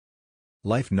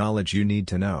Life knowledge you need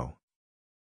to know.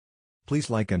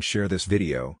 Please like and share this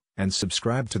video, and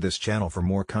subscribe to this channel for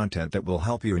more content that will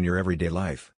help you in your everyday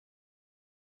life.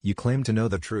 You claim to know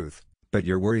the truth, but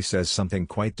your worry says something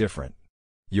quite different.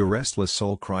 Your restless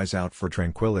soul cries out for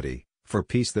tranquility, for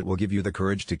peace that will give you the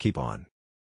courage to keep on.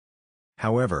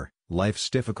 However, life's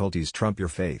difficulties trump your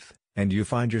faith, and you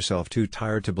find yourself too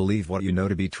tired to believe what you know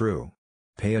to be true.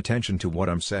 Pay attention to what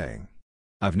I'm saying.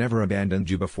 I've never abandoned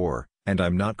you before, and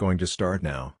I'm not going to start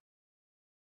now.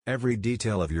 Every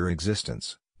detail of your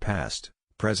existence, past,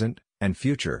 present, and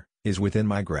future, is within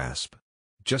my grasp.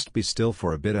 Just be still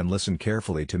for a bit and listen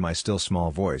carefully to my still small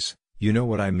voice, you know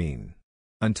what I mean.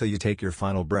 Until you take your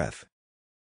final breath.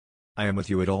 I am with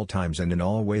you at all times and in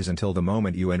all ways until the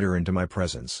moment you enter into my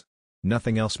presence.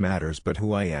 Nothing else matters but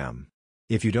who I am.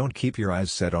 If you don't keep your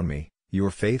eyes set on me,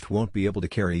 your faith won't be able to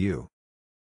carry you.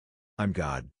 I'm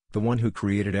God, the one who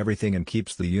created everything and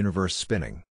keeps the universe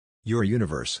spinning. Your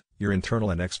universe, your internal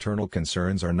and external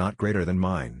concerns are not greater than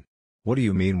mine. What do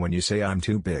you mean when you say I'm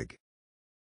too big?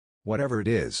 Whatever it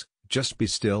is, just be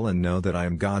still and know that I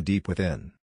am God deep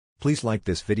within. Please like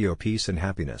this video. Peace and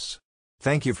happiness.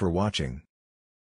 Thank you for watching.